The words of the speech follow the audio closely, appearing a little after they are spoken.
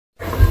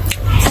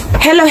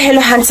Hello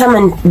handsome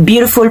and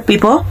beautiful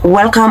people,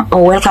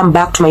 welcome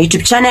back to my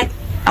YouTube channel.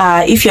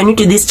 If you're new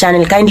to this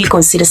channel, kindly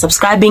consider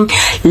subscribing,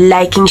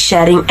 liking,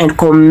 sharing and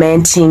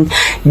commenting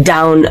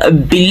down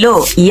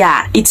below.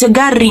 Yeah, it's a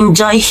girl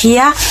Rinjoy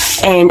here,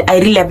 and I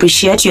really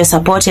appreciate your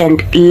support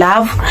and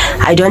love.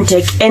 I don't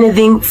take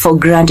anything for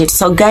granted.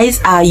 So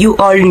guys, you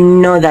all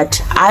know that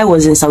I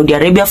was in Saudi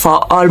Arabia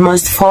for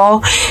almost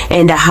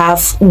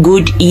 4.5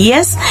 good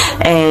years,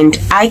 and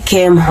I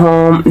came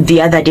home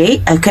the other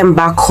day. I came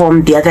back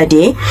home the other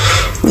day.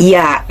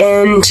 Yeah,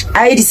 and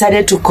I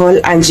decided to call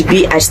Angie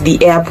B at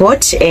the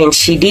airport, and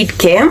she did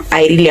came.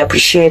 I really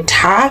appreciate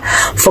her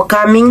for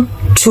coming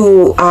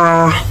to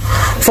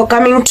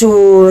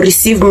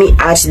receive me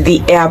at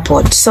the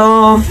airport.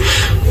 So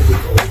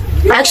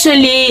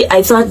actually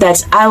I thought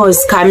that I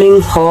was coming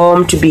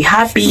home to be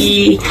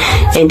happy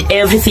and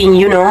everything,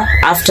 you know,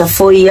 after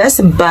 4 years,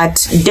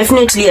 but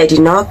definitely I did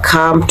not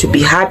come to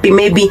be happy.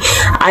 Maybe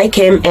I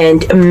came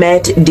and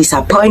met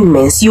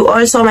disappointments. You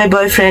all saw my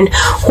boyfriend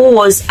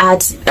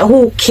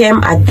who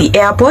came at the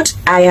airport.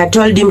 I had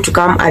told him to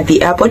come at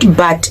the airport,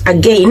 but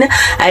again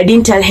I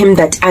didn't tell him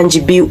that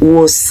Angie B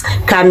was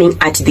coming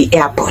at the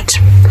airport.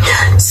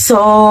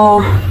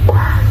 So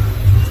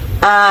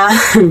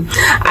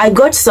I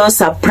got so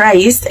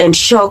surprised and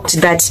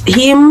shocked that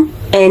him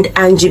and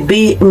Angie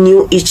B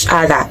knew each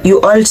other.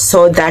 You all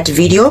saw that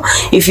video.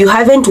 If you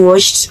haven't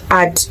watched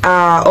on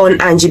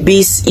Angie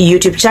B's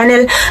YouTube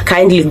channel,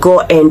 kindly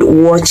go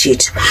and watch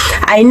it.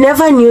 I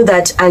never knew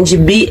that Angie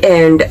B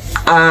and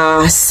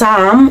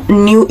Sam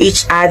knew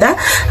each other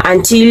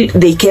until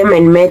they came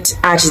and met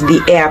at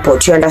the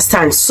airport. You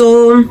understand?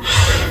 So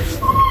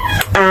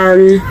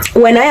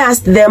when I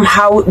asked them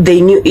how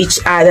they knew each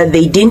other,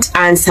 they didn't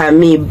answer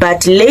me.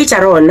 But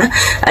later on,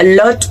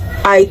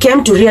 I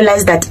came to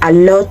realize that a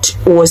lot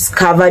was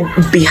covered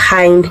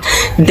behind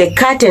the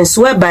curtains,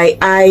 whereby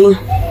I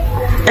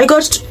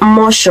got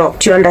more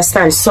shocked. You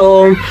understand?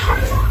 So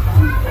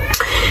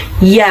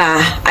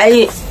yeah,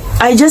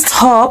 I just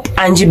hope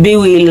Angie B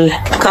will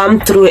come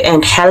through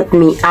and help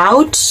me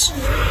out.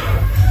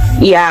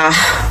 Yeah.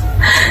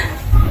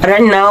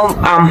 Right now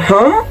I'm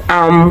home,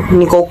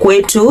 niko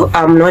kwetu.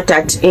 I'm not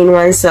at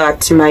anyone's,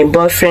 at my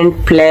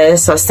boyfriend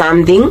place or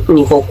something.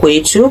 Niko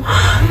kwetu,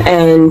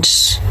 and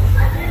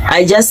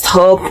I just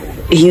hope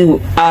he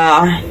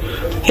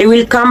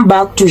will come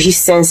back to his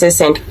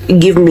senses and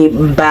give me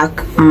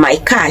back my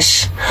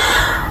cash.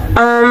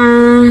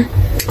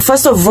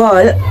 First of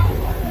all,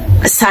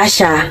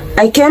 Sasha,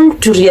 I came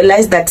to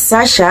realize that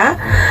Sasha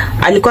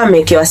alikuwa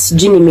amekewa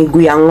sijini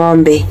miguu ya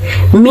ng'ombe.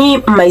 Me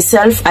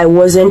myself, I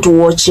wasn't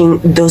watching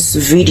those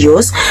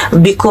videos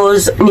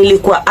because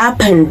nilikuwa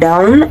up and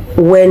down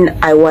when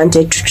I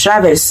wanted to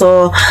travel,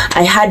 so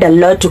I had a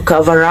lot to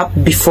cover up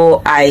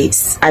before I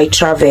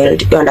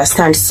traveled. You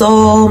understand?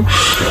 So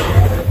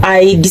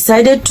I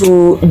decided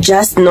to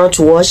just not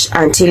watch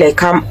until I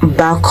come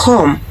back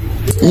home.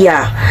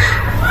 Yeah,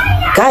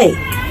 guy,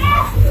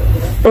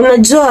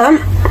 unajua,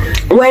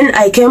 when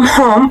I came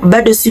home,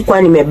 bado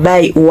sikuwa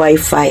nimebuy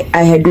Wi-Fi.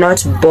 I had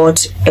not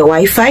bought a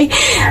Wi-Fi,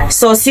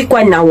 so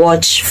sikuwa na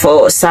watch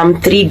for some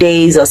 3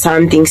 days or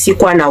something.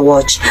 Sikuwa na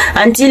watch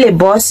until I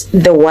bought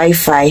the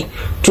Wi-Fi,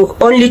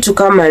 only to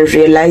come and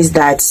realize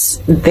that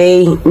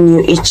they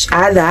knew each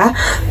other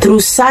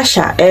through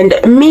Sasha. And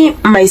me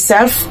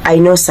myself, I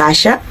know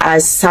Sasha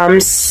as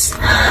Sam's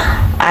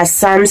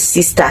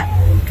sister.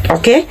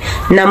 Okay,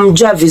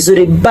 namjua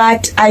vizuri,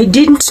 but I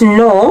didn't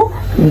know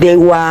they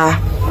were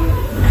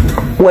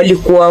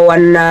walikuwa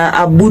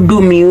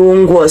wanaabudu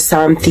miungu or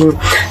something.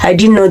 I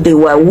didn't know they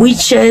were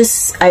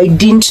witches. I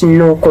didn't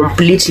know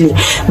completely.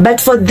 But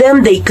for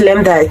them, they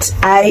claim that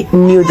I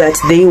knew that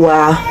they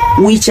were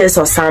witches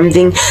or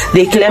something.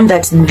 They claim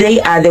that they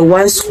are the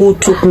ones who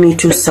took me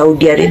to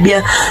Saudi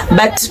Arabia.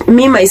 But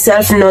me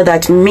myself know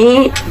that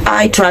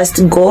I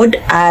trust God.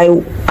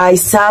 I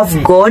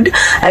serve God.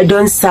 I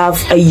don't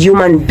serve a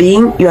human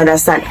being. You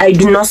understand? I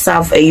do not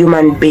serve a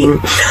human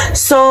being.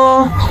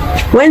 So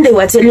when they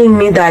were telling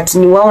me that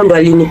ni wao ndo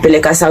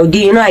walinipeleka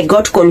Saudi, you know, I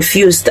got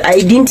confused.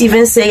 I didn't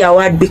even say a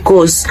word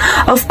because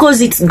of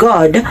course it's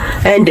God,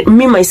 and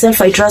me myself,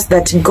 I trust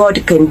that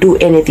God can do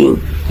anything.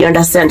 You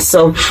understand?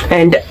 So,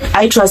 and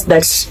I trust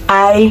that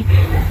I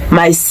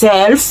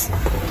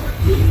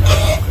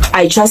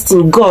trust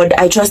in God.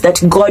 I trust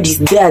that God is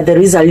there.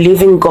 There is a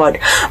living God.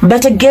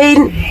 But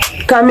again,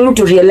 coming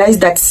to realize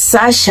that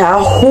Sasha,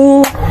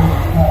 who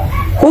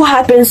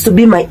happens to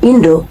be my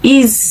Indo,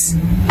 is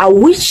a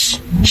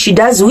witch. She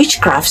does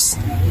witchcrafts.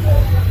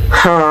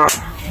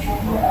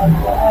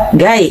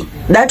 Guy,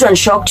 that one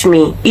shocked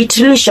me. It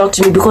really shocked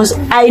me because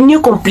I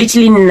knew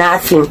completely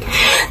nothing.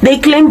 They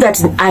claimed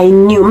that I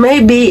knew.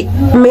 Maybe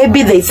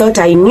they thought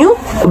I knew,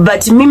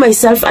 but me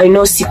myself, I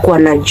know sikuwa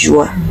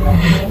najua.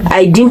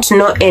 I didn't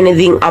know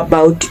anything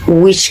about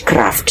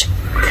witchcraft.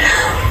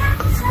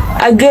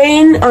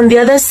 Again, on the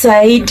other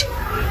side,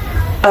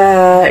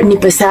 ni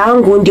pesa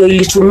yangu ndio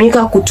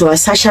ilitumika kutoa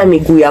Sasha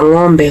miguu ya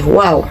ng'ombe.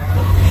 Wow.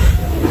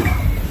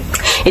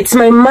 It's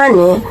my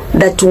money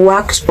that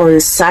worked on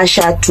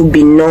Sasha to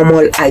be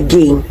normal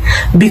again,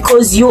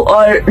 because you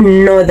all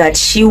know that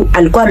she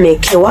alikuwa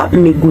amekewa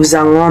miguu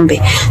za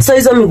ng'ombe. So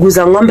hizo miguu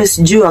za ng'ombe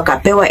sijui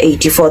wakapewa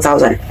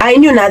 84,000. I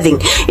knew nothing.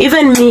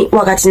 Even me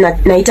wakati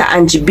naita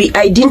Angie B,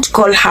 I didn't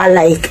call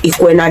her like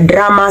ikwe na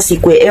dramas,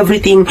 ikwe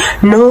everything.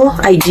 No,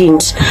 I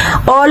didn't.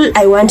 All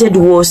I wanted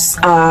was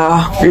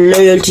a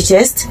loyalty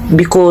test,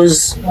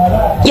 because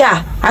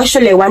yeah,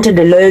 actually I wanted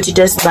a loyalty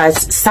test,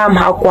 but Sam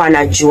hakuwa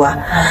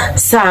anajua.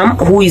 Sam,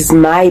 who is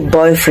my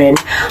boyfriend,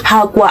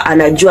 hakuwa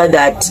anajua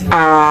that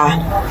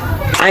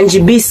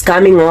Angie B is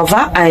coming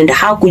over, and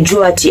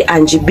hakujua ati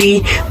Angie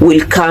B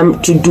will come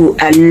to do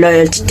a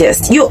loyalty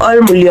test. You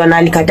all muliona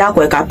alikata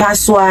kuweka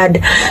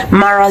password,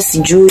 mara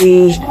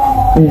sijui.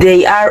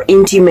 They are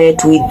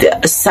intimate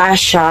with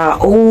Sasha,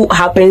 who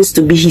happens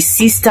to be his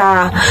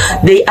sister.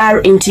 They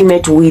are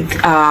intimate with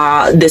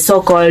the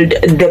so-called,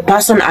 the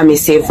person I may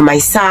save my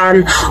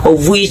son,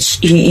 of which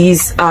he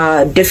is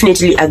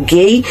definitely a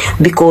gay,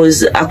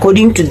 because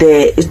according to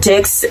the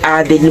text,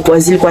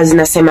 zilikuwa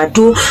zinasema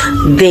tu,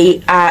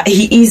 he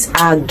is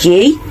a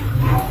gay.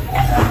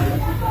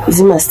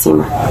 Zima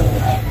stima.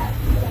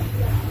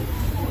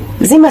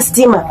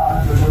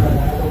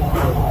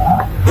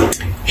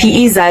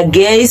 He is a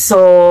gay,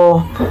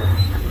 so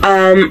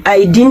I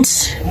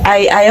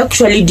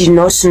actually did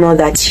not know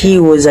that he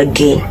was a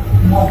gay.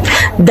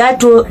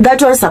 That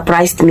one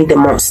surprised me the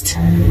most.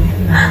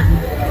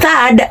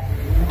 Third,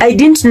 I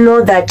didn't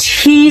know that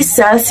he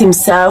sells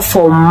himself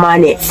for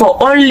money, for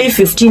only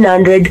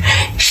 1,500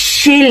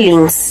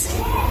 shillings.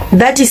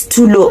 That is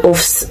too low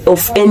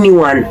of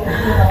anyone.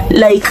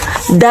 Like,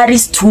 that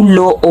is too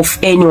low of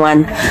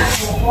anyone.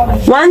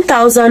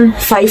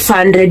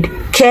 1,500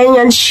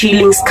 Kenyan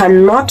shillings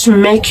cannot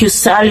make you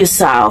sell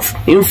yourself.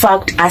 In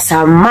fact, as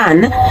a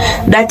man,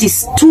 that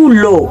is too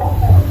low.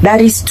 That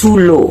is too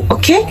low,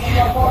 okay?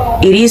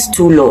 It is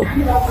too low.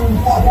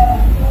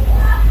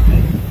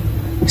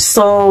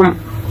 So,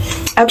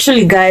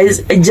 actually,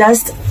 guys,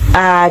 just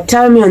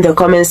tell me in the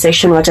comment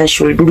section what I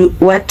should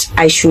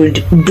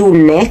do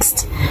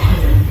next,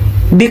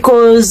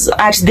 because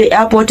at the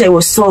airport I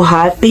was so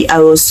happy. I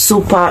was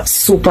super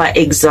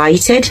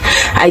excited.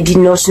 I did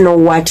not know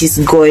what is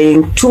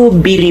going to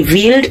be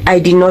revealed. I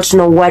did not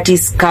know what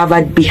is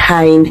covered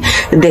behind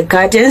the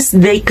curtains.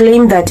 They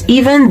claim that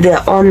even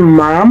their own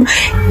mom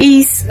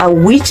is a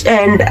witch,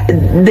 and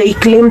they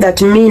claim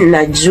that me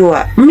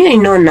najua. Me, I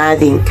know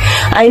nothing.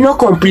 I know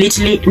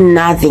completely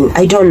nothing.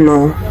 I don't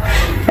know.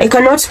 I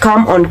cannot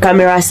come on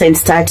cameras and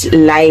start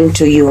lying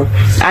to you.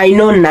 I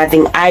know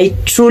nothing. I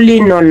truly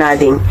know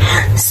nothing.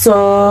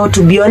 So,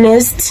 to be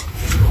honest,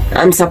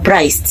 I'm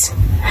surprised.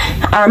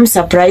 I'm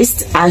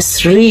surprised.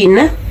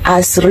 Asrin,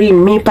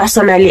 me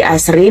personally,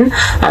 Asrin,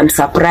 I'm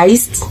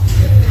surprised.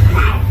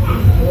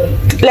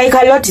 Like,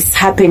 a lot is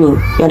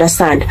happening, you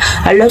understand?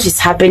 A lot is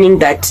happening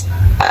that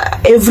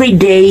every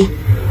day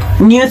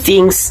new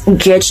things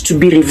get to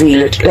be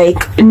revealed.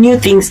 Like, new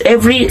things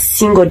every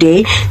single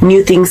day,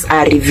 new things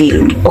are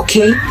revealed,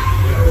 okay?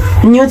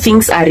 New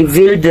things are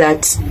revealed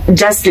that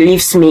just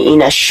leaves me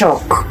in a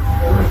shock.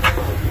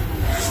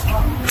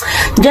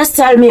 Just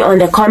tell me on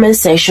the comment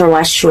section,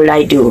 what should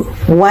I do?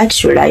 What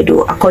should I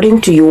do?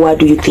 According to you, what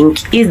do you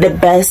think is the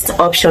best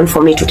option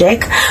for me to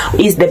take?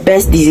 Is the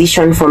best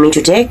decision for me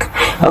to take?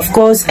 Of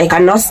course, I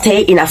cannot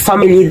stay in a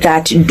family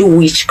that do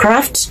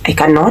witchcraft. I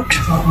cannot.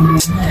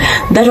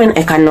 That one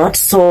I cannot.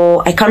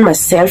 So I count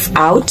myself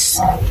out.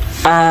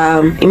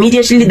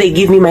 Immediately they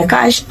give me my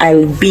cash,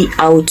 I'll be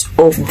out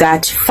of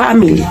that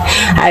family.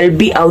 I'll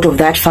be out of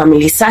that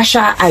family.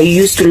 Sasha, I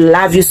used to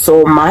love you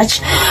so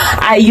much.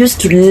 I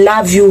used to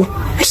love you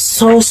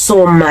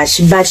so much,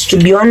 but to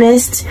be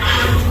honest,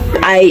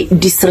 I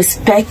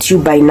disrespect you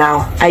by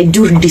now. I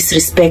do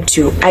disrespect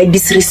you. I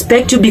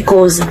disrespect you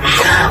because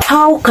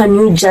how can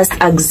you just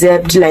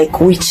accept like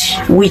how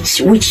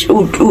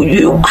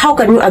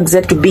can you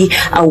accept to be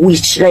a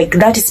witch? Like,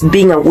 that is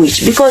being a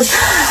witch. Because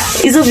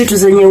hizo vitu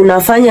zenye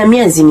unafanya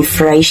mimi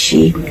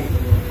hazinifurahishi.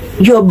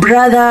 Your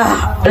brother,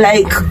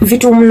 like,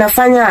 vitu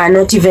mnafanya are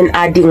not even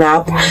adding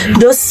up.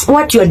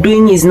 What you're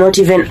doing is not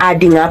even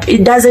adding up.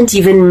 It doesn't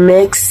even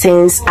make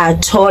sense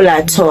at all.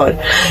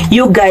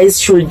 You guys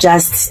should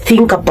just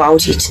think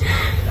about it.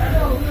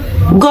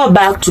 Go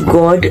back to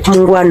God.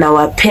 Mungu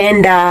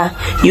anawapenda.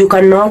 You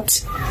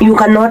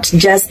cannot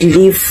just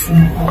live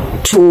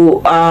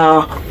to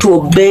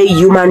obey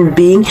human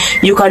being.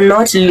 You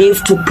cannot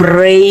live to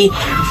pray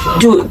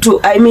to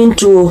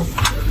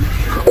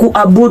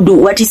kuabudu.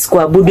 What is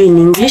kuabudu in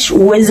English?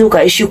 Uwezi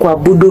ukaishi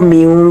kuabudu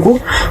miungu.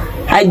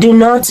 I do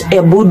not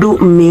abudu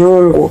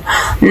miungu.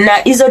 Na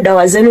hizo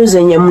dawa zenu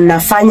zenye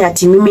mnafanya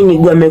ati mimi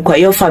nigwame kwa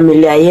hiyo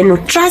familia yenu,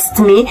 trust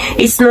me,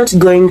 it's not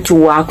going to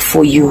work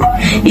for you.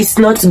 It's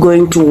not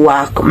going to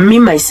work. Me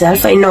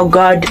myself, I know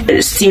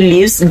God still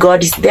lives.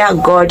 God is there.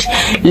 God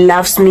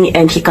loves me,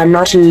 and he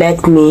cannot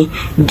let me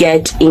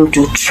get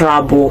into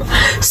trouble.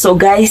 So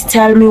guys,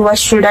 tell me, what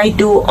should I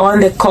do on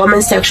the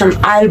comment section?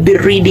 I'll be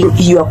reading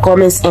your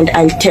comments and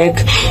I'll take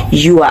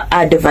your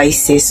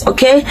advices.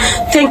 Okay,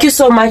 thank you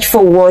so much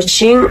for watching.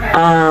 watching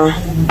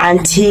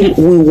until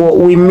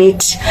we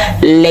meet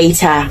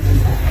later.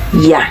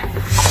 Yeah,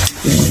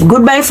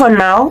 goodbye for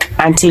now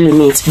until we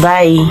meet.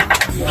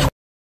 Bye.